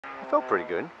felt pretty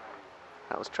good.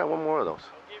 Now let's try one more of those.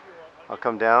 I'll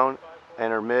come down,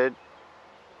 enter mid,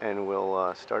 and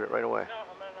we'll start it right away.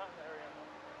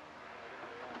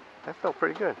 That felt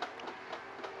pretty good.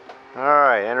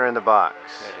 Alright, enter in the box.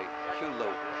 A Q loop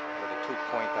with a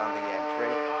 2-point on the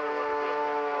entry.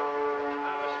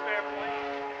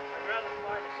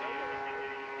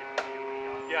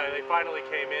 Yeah, they finally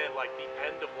came in like the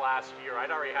end of last year.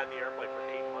 I'd already had the airplane for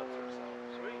 8 months or so.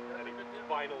 Sweet. And he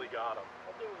finally got them.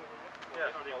 Yeah,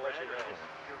 I'll let you know.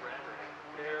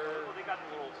 They got the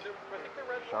little, I think they're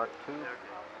red. Shark tooth.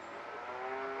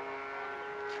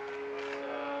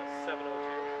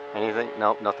 702. Anything?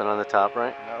 Nope, nothing on the top,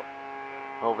 right? Nope.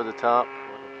 Over the top.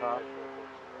 Over the top.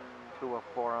 2 or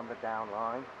 4 on the down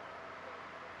line.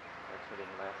 Exiting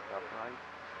left upright.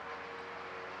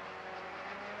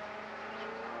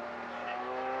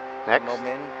 Next.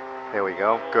 Moment. There we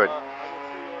go. Good.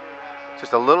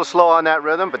 Just a little slow on that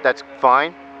rhythm, but that's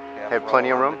fine. Had plenty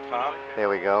of room. There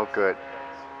we go. Good.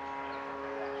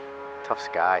 Tough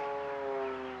sky.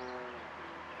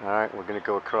 All right, we're going to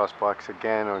go across box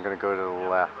again. We're going to go to the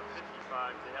left.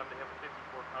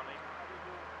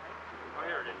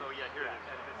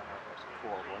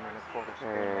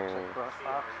 And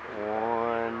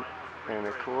 1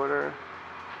 1/4.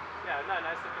 Yeah, not a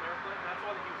nice looking airplane. That's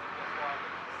why they use it.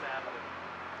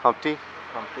 Humpty.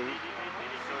 Humpty.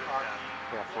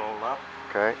 Half roll up.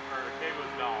 Okay.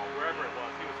 Wherever it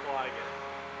was, he was flying it.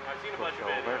 I've seen a bunch of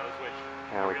videos, which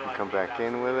now we can come back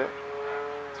in with it.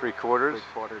 3/4.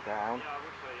 3/4 down. Yeah,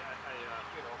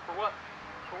 you know,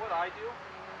 for what I do.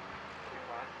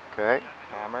 Okay.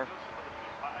 Hammer.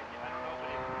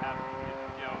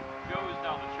 Joe is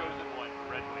now the chosen one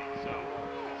for Red Wing, so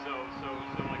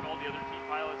like all the other team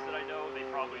pilots that I know, they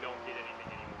probably don't get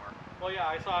anything anymore. Well, yeah,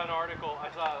 I saw an article.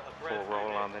 I saw a thread. Full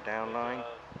roll on the down line.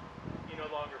 He no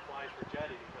longer flies for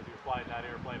Jetty because he was flying that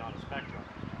airplane on a Spectrum.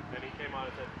 Then he came on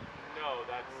and said, "No,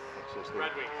 that's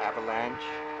Red Wing." Avalanche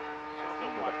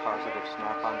with a positive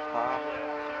snap on top.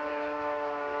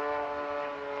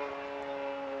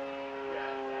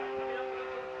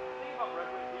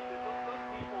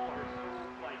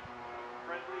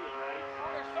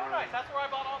 That's where I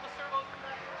bought all the servos from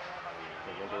that.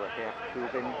 We'll do a half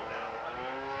cubing.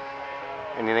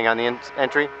 Anything on the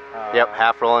entry? Yep,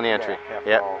 half roll on the entry.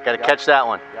 Yeah, yep, got to catch that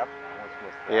one. Yep.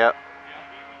 Yep.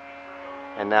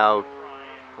 And now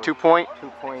 2-point.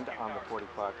 2-point on the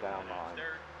 45 down line.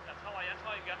 That's how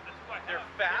you got this. They're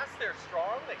fast, they're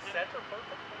strong, they center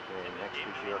perfect. Okay, next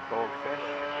is your goldfish.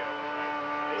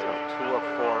 So 2 or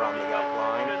 4 on the up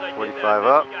line. 45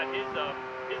 up. He got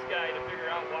his guy to figure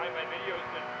out why my video's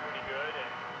been pretty good.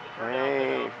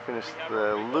 Hey, finish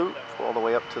the loop all the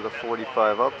way up to the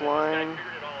 45 up line.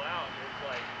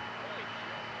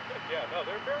 Yeah, no,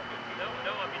 they're very good. No,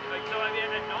 I mean, like, so I mean,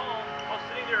 and all, I was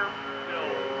sitting there, you know,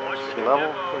 watching the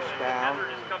level, demo, push down.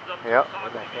 and just comes up Yep.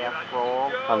 With a half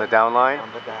roll. On the down line.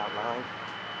 On the down line.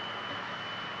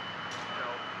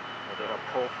 We're going to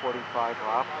pull 45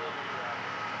 up.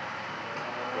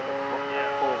 With a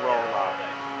full roll up.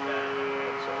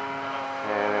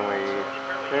 And then we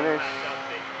finish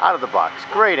out of the box.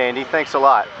 Great, Andy. Thanks a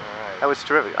lot. All right. That was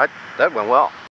terrific. That went well.